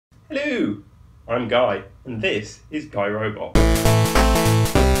Hello, I'm Guy, and this is Guy Robot.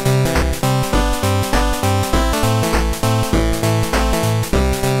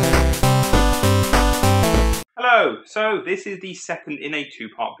 Hello, so this is the second in a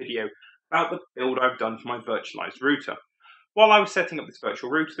two-part video about the build I've done for my virtualized router. While I was setting up this virtual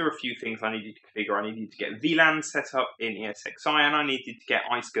router, there were a few things I needed to configure. I needed to get VLAN set up in ESXi, and I needed to get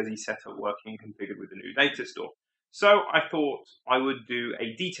iSCSI set up working and configured with the new data store. So I thought I would do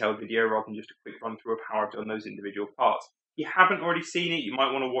a detailed video rather than just a quick run through of how I've done those individual parts. If you haven't already seen it, you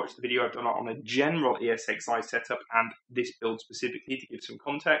might want to watch the video I've done on a general ESXi setup and this build specifically to give some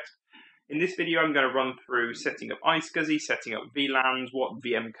context. In this video, I'm going to run through setting up iSCSI, setting up VLANs, what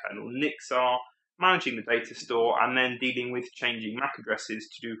VM kernel NICs are, managing the data store, and then dealing with changing MAC addresses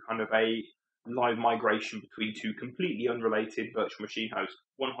to do kind of a live migration between two completely unrelated virtual machine hosts,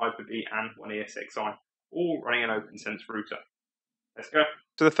 one Hyper-V and one ESXi, all running an OPNsense router. Let's go.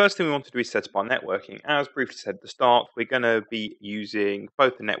 So the first thing we want to do is set up our networking. As briefly said at the start, we're going to be using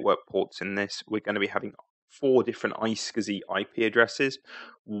both the network ports in this. We're going to be having 4 different iSCSI IP addresses,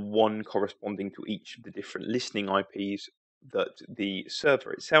 one corresponding to each of the different listening IPs that the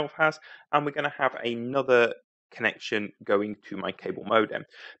server itself has, and we're going to have another connection going to my cable modem.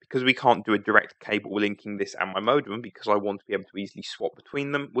 Because we can't do a direct cable linking this and my modem, because I want to be able to easily swap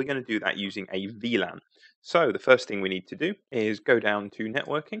between them, we're going to do that using a VLAN. So the first thing we need to do is go down to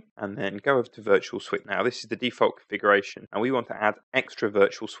networking and then go over to virtual switch. Now this is the default configuration and we want to add extra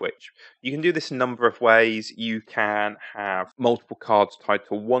virtual switch. You can do this a number of ways. You can have multiple cards tied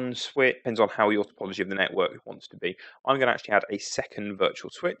to one switch, depends on how your topology of the network wants to be. I'm going to actually add a second virtual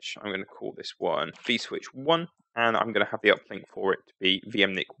switch. I'm going to call this one vSwitch1. And I'm going to have the uplink for it to be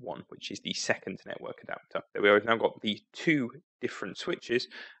VMNIC1, which is the second network adapter. So we've now got the 2 different switches,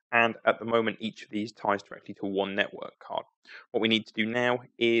 and at the moment each of these ties directly to one network card. What we need to do now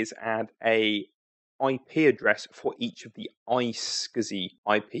is add a IP address for each of the iSCSI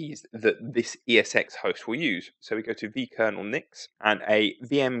IPs that this ESX host will use. So we go to vkernel NICs, and a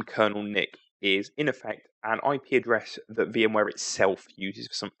VM kernel NIC is in effect an IP address that VMware itself uses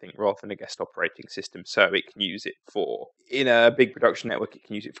for something rather than a guest operating system. So it can use it for, in a big production network, it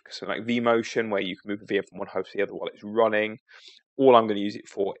can use it for something like vMotion, where you can move the VM from one host to the other while it's running. All I'm going to use it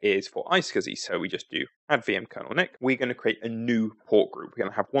for is for iSCSI. So we just do add VM kernel NIC. We're going to create a new port group. We're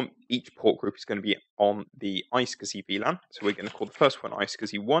going to have one, each port group is going to be on the iSCSI VLAN. So we're going to call the first one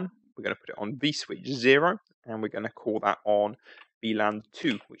iSCSI 1. We're going to put it on vSwitch 0, and we're going to call that on VLAN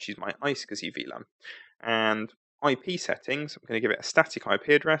 2, which is my iSCSI VLAN. And IP settings, I'm going to give it a static IP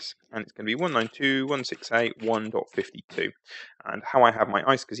address, and it's going to be 192.168.1.52. And how I have my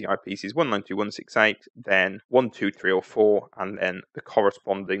iSCSI IPs is 192.168, then 1, 2, 3, or 4, and then the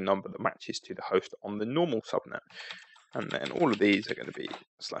corresponding number that matches to the host on the normal subnet. And then all of these are going to be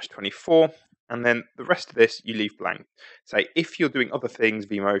 /24. And then the rest of this you leave blank. Say if you're doing other things,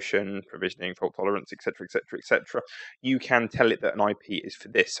 vMotion, provisioning, fault tolerance, etc., etc., etc., you can tell it that an IP is for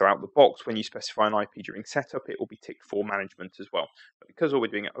this. So out the box, when you specify an IP during setup, it will be ticked for management as well. But because all we're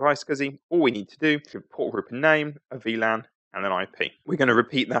doing at iSCSI, all we need to do is port group and name, a VLAN, and an IP. We're going to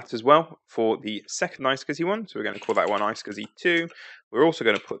repeat that as well for the second iSCSI one. So we're going to call that one iSCSI 2. We're also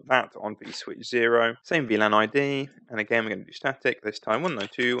going to put that on vSwitch 0. Same VLAN ID. And again, we're going to do static. This time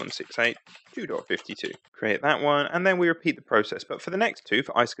 192.168.2.52. Create that one. And then we repeat the process. But for the next two,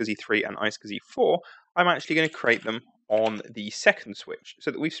 for iSCSI 3 and iSCSI 4, I'm actually going to create them on the second switch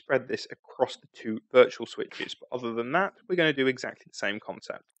so that we've spread this across the 2 virtual switches. But other than that, we're going to do exactly the same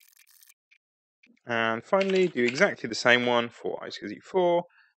concept. And finally, do exactly the same one for iSCSI 4,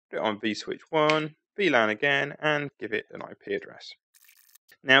 put it on vSwitch 1, VLAN again, and give it an IP address.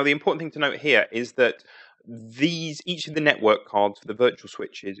 Now, the important thing to note here is that each of the network cards for the virtual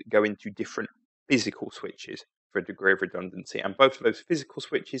switches go into different physical switches for a degree of redundancy, and both of those physical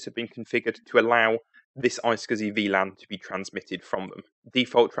switches have been configured to allow this iSCSI VLAN to be transmitted from them.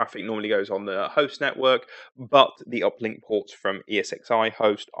 Default traffic normally goes on the host network, but the uplink ports from ESXi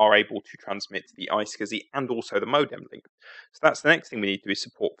host are able to transmit the iSCSI and also the modem link. So that's the next thing we need to do is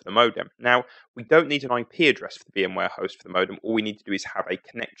support for the modem. Now, we don't need an IP address for the VMware host for the modem. All we need to do is have a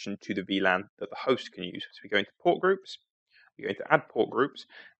connection to the VLAN that the host can use. So we go into port groups, we're going to add port groups,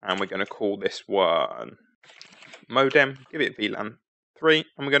 and we're going to call this one modem, give it VLAN 3,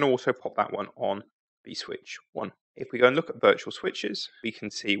 and we're going to also pop that one on vSwitch 1. If we go and look at virtual switches, we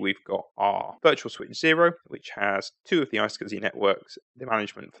can see we've got our virtual switch 0, which has 2 of the iSCSI networks, the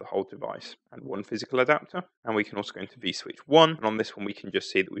management for the whole device, and 1 physical adapter. And we can also go into vSwitch 1, and on this one we can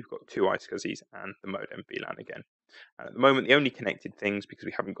just see that we've got 2 iSCSIs and the modem VLAN again. And at the moment, the only connected things, because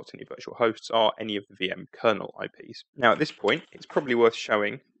we haven't got any virtual hosts, are any of the VM kernel IPs. Now at this point, it's probably worth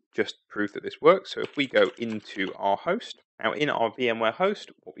showing just to prove that this works. So if we go into our host, now in our VMware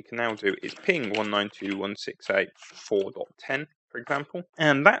host, what we can now do is ping 192.168.4.10, for example,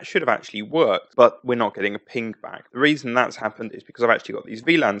 and that should have actually worked, but we're not getting a ping back. The reason that's happened is because I've actually got these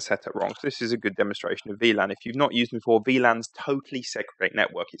VLANs set up wrong. So this is a good demonstration of VLAN. If you've not used them before, VLANs totally segregate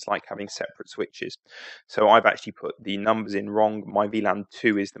network. It's like having separate switches. So I've actually put the numbers in wrong. My VLAN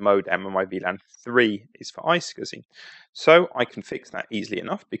 2 is the modem and my VLAN 3 is for iSCSI. So I can fix that easily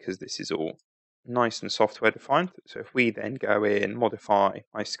enough because this is all nice and software defined. So if we then go in, modify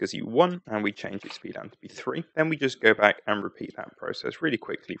iSCSI 1 and we change its VLAN to be 3, then we just go back and repeat that process really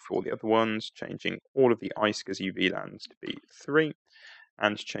quickly for all the other ones, changing all of the iSCSI VLANs to be 3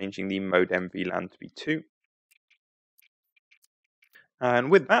 and changing the modem VLAN to be 2. And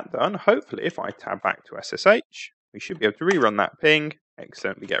with that done, hopefully if I tab back to SSH, we should be able to rerun that ping.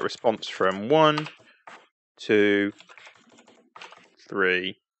 Excellent, we get a response from 1, 2,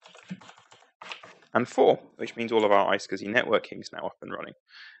 3, and 4, which means all of our iSCSI networking is now up and running.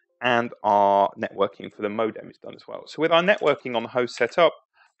 And our networking for the modem is done as well. So with our networking on the host set up,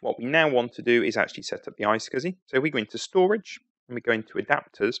 what we now want to do is actually set up the iSCSI. So if we go into storage and we go into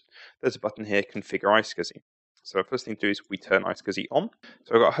adapters, there's a button here, configure iSCSI. So the first thing to do is we turn iSCSI on.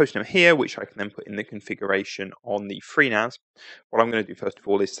 So I've got a hostname here, which I can then put in the configuration on the FreeNAS. What I'm going to do first of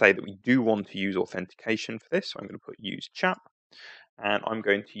all is say that we do want to use authentication for this. So I'm going to put use chap. And I'm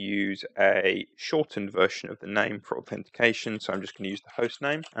going to use a shortened version of the name for authentication. So I'm just going to use the host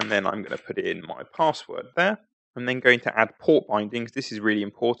name, and then I'm going to put in my password there. I'm then going to add port bindings. This is really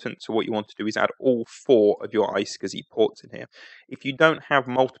important. So what you want to do is add all 4 of your iSCSI ports in here. If you don't have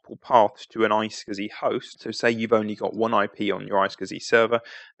multiple paths to an iSCSI host, so say you've only got one IP on your iSCSI server,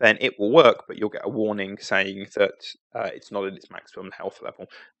 then it will work, but you'll get a warning saying that it's not at its maximum health level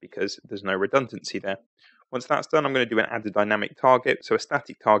because there's no redundancy there. Once that's done, I'm going to do an add a dynamic target. So a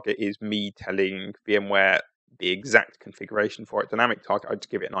static target is me telling VMware the exact configuration for it. Dynamic target, I just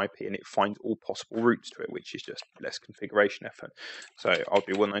give it an IP and it finds all possible routes to it, which is just less configuration effort. So I'll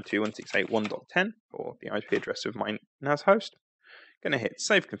do 192.168.1.10 for the IP address of my NAS host. Going to hit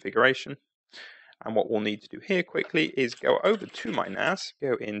save configuration. And what we'll need to do here quickly is go over to my NAS,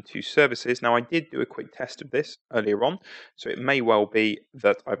 go into services. Now I did do a quick test of this earlier on, so it may well be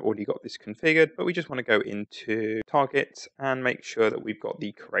that I've already got this configured, but we just want to go into targets and make sure that we've got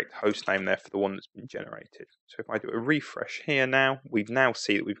the correct host name there for the one that's been generated. So if I do a refresh here now, we now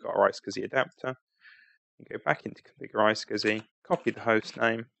see that we've got our iSCSI adapter. You go back into configure iSCSI, copy the host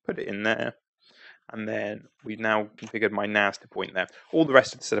name, put it in there. And then we've now configured my NAS to point there. All the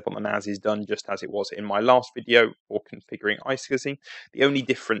rest of the setup on the NAS is done just as it was in my last video for configuring iSCSI. The only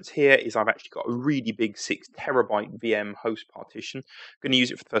difference here is I've actually got a really big 6 terabyte VM host partition. I'm going to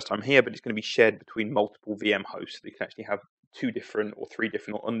use it for the first time here, but it's going to be shared between multiple VM hosts. So you can actually have 2 different or 3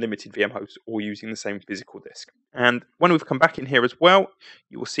 different or unlimited VM hosts all using the same physical disk. And when we've come back in here as well,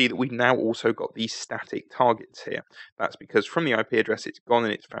 you will see that we've now also got these static targets here. That's because from the IP address it's gone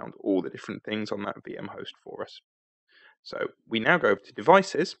and it's found all the different things on that VM host for us. So we now go over to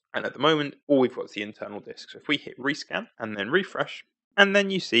devices, and at the moment all we've got is the internal disk. So if we hit rescan and then refresh, and then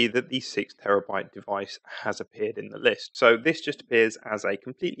you see that the 6 terabyte device has appeared in the list. So this just appears as a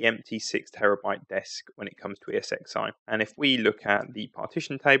completely empty 6 terabyte disk when it comes to ESXi. And if we look at the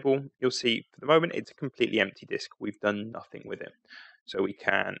partition table, you'll see for the moment it's a completely empty disk. We've done nothing with it. So we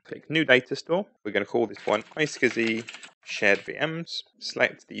can click New Data Store. We're going to call this one iSCSI Shared VMs.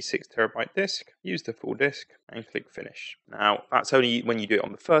 Select the 6 terabyte disk, use the full disk, and click Finish. Now, that's only when you do it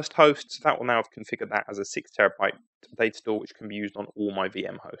on the first host. So that will now have configured that as a 6 terabyte data store, which can be used on all my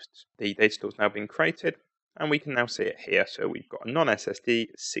VM hosts. The data store has now been created, and we can now see it here. So we've got a non-SSD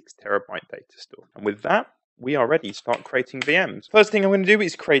 6 terabyte data store. And with that, we are ready to start creating VMs. First thing I'm going to do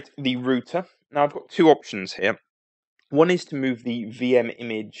is create the router. Now, I've got 2 options here. One is to move the VM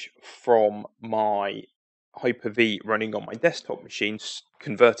image from my Hyper-V running on my desktop machine,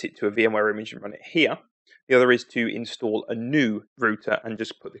 convert it to a VMware image and run it here. The other is to install a new router and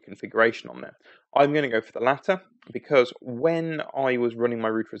just put the configuration on there. I'm going to go for the latter because when I was running my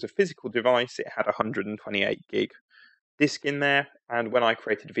router as a physical device, it had 128 gig disk in there, and when I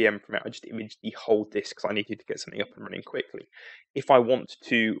created a VM from it, I just imaged the whole disk because I needed to get something up and running quickly. If I want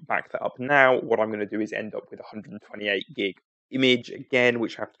to back that up now, what I'm going to do is end up with 128 gig image again,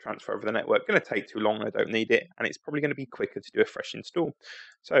 which I have to transfer over the network. Going to take too long, I don't need it, and it's probably going to be quicker to do a fresh install.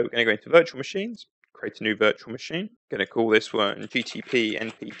 So we're going to go into virtual machines, create a new virtual machine. Going to call this one GTP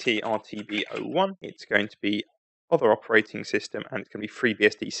NPT RTB01. It's going to be other operating system, and it's going to be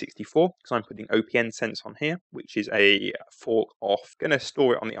FreeBSD64 because I'm putting OPNsense on here, which is a fork off. Going to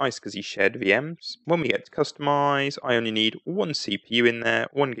store it on the iSCSI shared VMs. When we get to customize, I only need one CPU in there,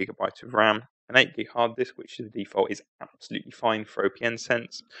 1 GB of RAM, an 8 gig hard disk, which the default is absolutely fine for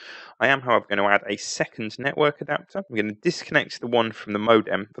OPNsense. I am, however, going to add a second network adapter. I'm going to disconnect the one from the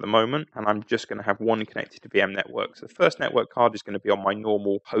modem for the moment, and I'm just going to have one connected to VM network. So the first network card is going to be on my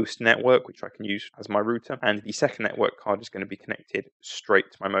normal host network, which I can use as my router, and the second network card is going to be connected straight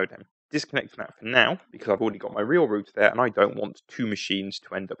to my modem. Disconnecting that for now because I've already got my real router there and I don't want two machines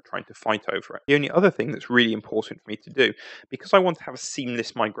to end up trying to fight over it. The only other thing that's really important for me to do, because I want to have a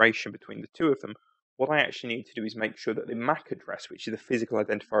seamless migration between the two of them, what I actually need to do is make sure that the MAC address, which is the physical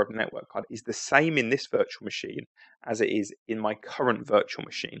identifier of the network card, is the same in this virtual machine as it is in my current virtual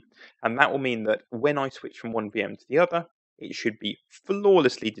machine. And that will mean that when I switch from one VM to the other, it should be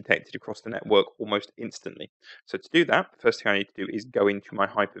flawlessly detected across the network almost instantly. So to do that, the first thing I need to do is go into my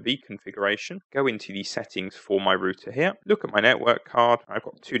Hyper-V configuration, go into the settings for my router here, look at my network card. I've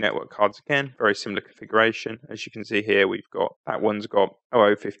got two network cards again, very similar configuration. As you can see here, we've got, that one's got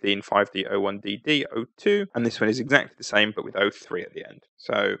 0015 5D01DD 02, and this one is exactly the same but with 03 at the end.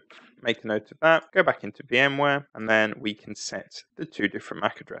 So make a note of that, go back into VMware, and then we can set the two different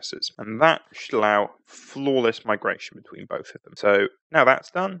MAC addresses. And that should allow flawless migration between both of them. So now that's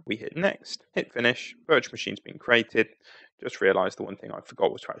done, we hit next, hit finish, virtual machine's been created. Just realized the one thing I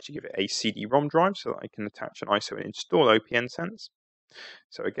forgot was to actually give it a CD-ROM drive so that I can attach an ISO and install OPNsense.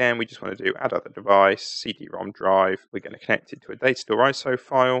 So again, we just want to do add other device, CD-ROM drive. We're going to connect it to a data store ISO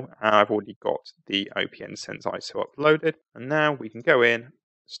file. And I've already got the OPNsense ISO uploaded. And now we can go in,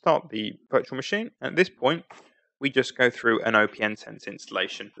 start the virtual machine. At this point, we just go through an OPNsense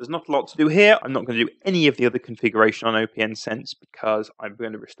installation. There's not a lot to do here. I'm not going to do any of the other configuration on OPNsense because I'm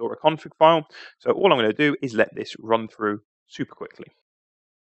going to restore a config file. So all I'm going to do is let this run through super quickly.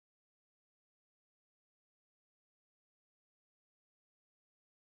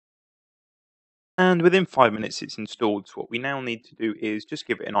 And within 5 minutes it's installed. So what we now need to do is just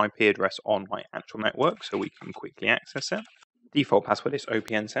give it an IP address on my actual network so we can quickly access it. Default password is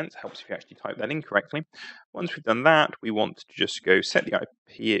OPNsense, helps if you actually type that in correctly. Once we've done that, we want to just go set the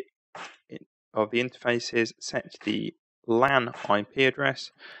IP of the interfaces, set the LAN IP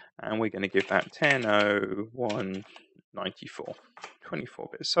address, and we're going to give that 10.01.94,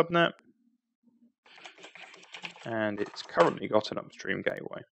 24-bit subnet, and it's currently got an upstream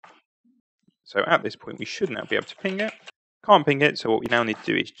gateway. So at this point, we should now be able to ping it. Can't ping it, so what we now need to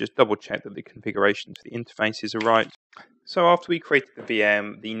do is just double check that the configurations for the interfaces are right. So after we created the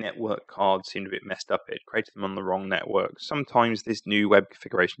VM, the network cards seemed a bit messed up. It created them on the wrong network. Sometimes this new web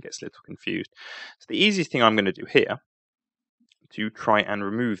configuration gets a little confused. So the easiest thing I'm going to do here to try and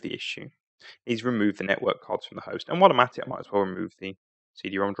remove the issue is remove the network cards from the host. And while I'm at it, I might as well remove the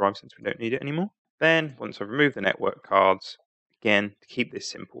CD-ROM drive since we don't need it anymore. Then, once I've removed the network cards, again, to keep this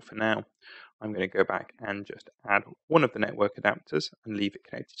simple for now, I'm going to go back and just add one of the network adapters and leave it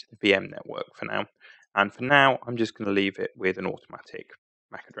connected to the VM network for now. And for now, I'm just going to leave it with an automatic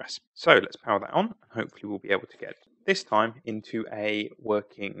MAC address. So let's power that on, and hopefully we'll be able to get this time into a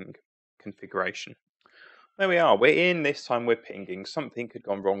working configuration. There we are, we're in. This time we're pinging. Something had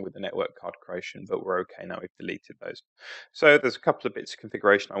gone wrong with the network card creation, but we're okay now, we've deleted those. So there's a couple of bits of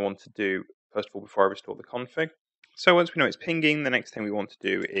configuration I want to do, first of all, before I restore the config. So once we know it's pinging, the next thing we want to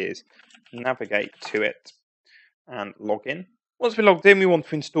do is navigate to it and log in. Once we're logged in, we want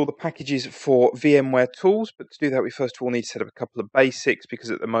to install the packages for VMware tools, but to do that we first of all need to set up a couple of basics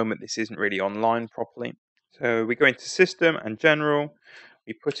because at the moment this isn't really online properly. So we go into System and General,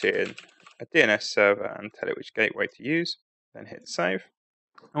 we put in a DNS server and tell it which gateway to use, then hit Save.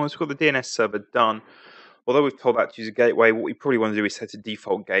 And once we've got the DNS server done, although we've told that to use a gateway, what we probably want to do is set a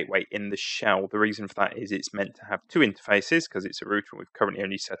default gateway in the shell. The reason for that is it's meant to have two interfaces because it's a router and we've currently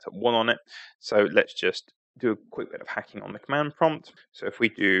only set up one on it. So let's just do a quick bit of hacking on the command prompt. So if we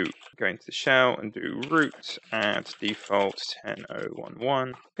do go into the shell and do root add default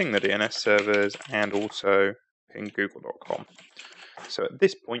 10.0.1.1, ping the DNS servers and also ping google.com. So at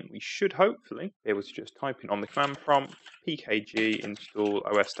this point, we should hopefully be able to just type in on the command prompt pkg install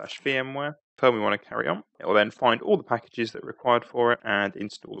os-vmware. We want to carry on. It will then find all the packages that are required for it and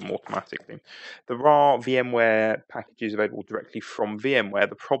install them automatically. There are VMware packages available directly from VMware.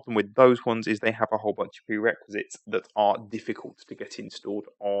 The problem with those ones is they have a whole bunch of prerequisites that are difficult to get installed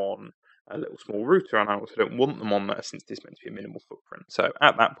on a little small router, and I also don't want them on there since this is meant to be a minimal footprint. So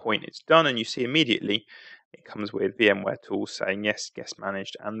at that point it's done, and you see immediately it comes with VMware tools saying yes, guest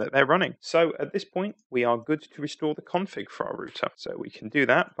managed, and that they're running. So at this point we are good to restore the config for our router. So we can do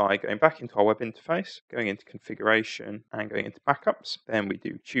that by going back into our web interface, going into configuration and going into backups. Then we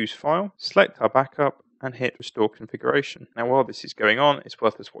do choose file, select our backup and hit restore configuration. Now while this is going on, it's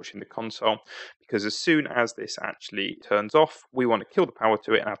worth us watching the console because as soon as this actually turns off, we want to kill the power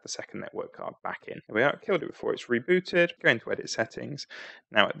to it and add the second network card back in. Here we are, killed it before it's rebooted, go into edit settings.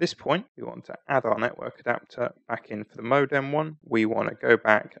 Now at this point, we want to add our network adapter back in for the modem one. We want to go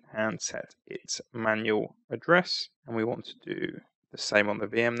back and set its manual address and we want to do the same on the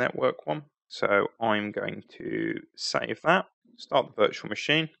VM network one. So I'm going to save that, start the virtual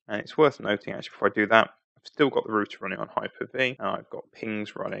machine, and it's worth noting actually before I do that, I've still got the router running on Hyper-V and I've got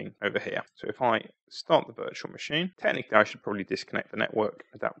pings running over here. So if I start the virtual machine, technically I should probably disconnect the network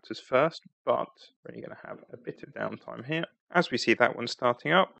adapters first, but we're only going to have a bit of downtime here. As we see that one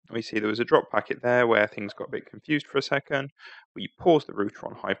starting up, we see there was a drop packet there where things got a bit confused for a second. We pause the router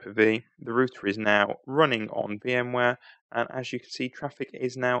on Hyper-V. The router is now running on VMware, and as you can see, traffic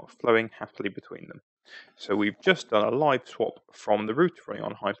is now flowing happily between them. So we've just done a live swap from the router running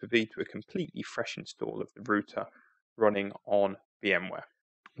on Hyper-V to a completely fresh install of the router running on VMware.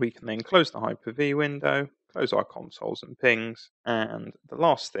 We can then close the Hyper-V window, close our consoles and pings, and the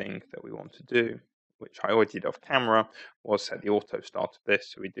last thing that we want to do, which I already did off camera, was set the auto start of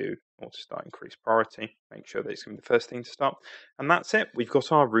this. So we do auto start increase priority, make sure that it's going to be the first thing to start. And that's it, we've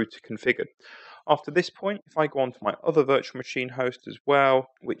got our router configured. After this point, if I go on to my other virtual machine host as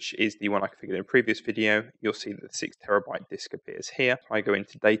well, which is the one I configured in a previous video, you'll see that the 6 terabyte disk appears here. If I go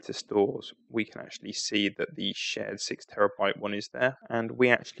into data stores, we can actually see that the shared 6 terabyte one is there, and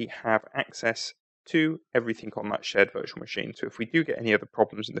we actually have access to everything on that shared virtual machine. So if we do get any other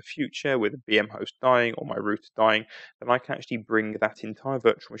problems in the future with a VM host dying or my router dying, then I can actually bring that entire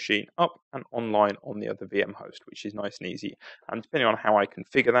virtual machine up and online on the other VM host, which is nice and easy. And depending on how I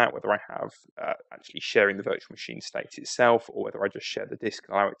configure that, whether I have actually sharing the virtual machine state itself or whether I just share the disk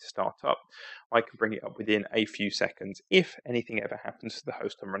and allow it to start up, I can bring it up within a few seconds if anything ever happens to the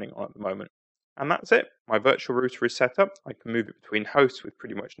host I'm running on at the moment. And that's it. My virtual router is set up. I can move it between hosts with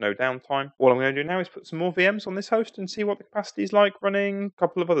pretty much no downtime. All I'm going to do now is put some more VMs on this host and see what the capacity is like running a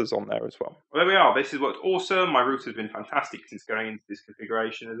couple of others on there as well. Well, there we are. This has worked awesome. My router has been fantastic since going into this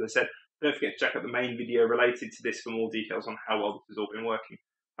configuration. As I said, don't forget to check out the main video related to this for more details on how well this has all been working.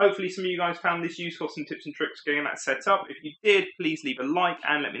 Hopefully some of you guys found this useful, some tips and tricks getting that set up. If you did, please leave a like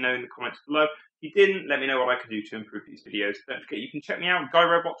and let me know in the comments below. If you didn't, let me know what I can do to improve these videos. Don't forget you can check me out,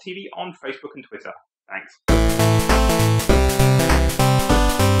 GuyRobotTV, on Facebook and Twitter. Thanks.